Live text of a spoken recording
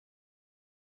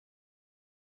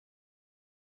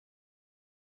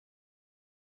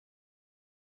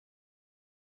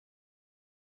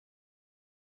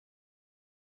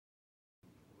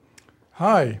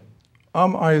Hi,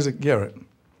 I'm Isaac Garrett,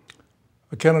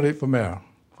 a candidate for mayor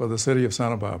for the city of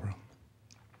Santa Barbara.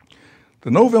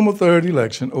 The November 3rd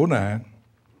election, '09,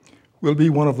 will be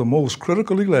one of the most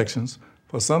critical elections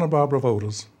for Santa Barbara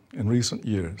voters in recent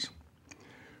years.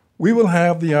 We will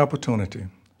have the opportunity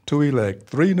to elect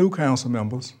 3 new council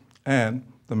members and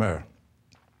the mayor.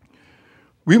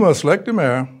 We must select the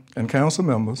mayor and council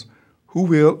members who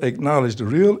will acknowledge the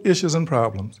real issues and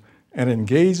problems and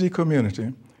engage the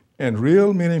community in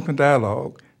real meaningful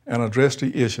dialogue and address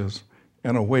the issues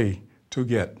in a way to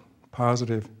get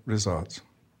positive results.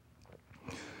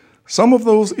 Some of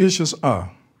those issues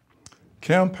are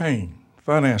campaign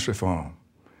finance reform,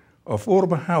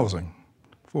 affordable housing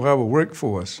for our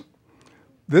workforce,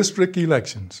 district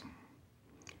elections,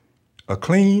 a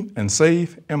clean and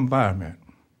safe environment,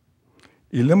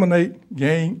 eliminate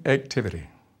gang activity,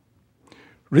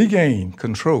 regain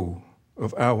control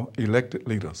of our elected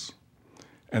leaders,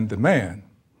 and demand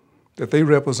that they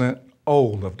represent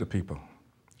all of the people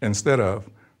instead of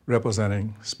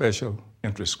representing special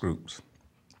interest groups.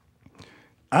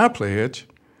 I pledge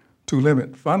to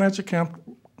limit financial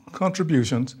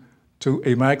contributions to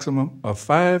a maximum of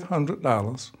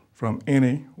 $500 from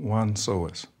any one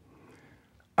source.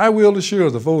 I will assure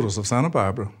the voters of Santa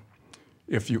Barbara,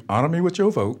 if you honor me with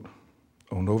your vote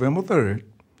on November 3rd,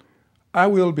 I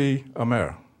will be a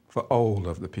mayor for all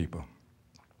of the people.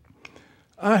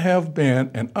 I have been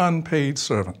an unpaid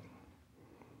servant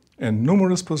in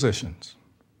numerous positions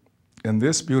in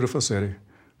this beautiful city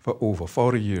for over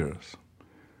 40 years.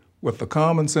 With the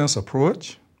common sense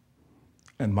approach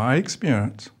and my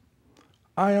experience,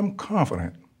 I am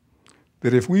confident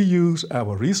that if we use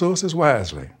our resources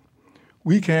wisely,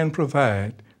 we can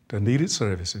provide the needed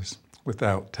services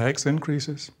without tax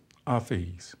increases or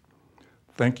fees.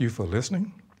 Thank you for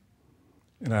listening,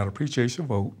 and I'd appreciate your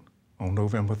vote on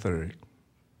November 3rd.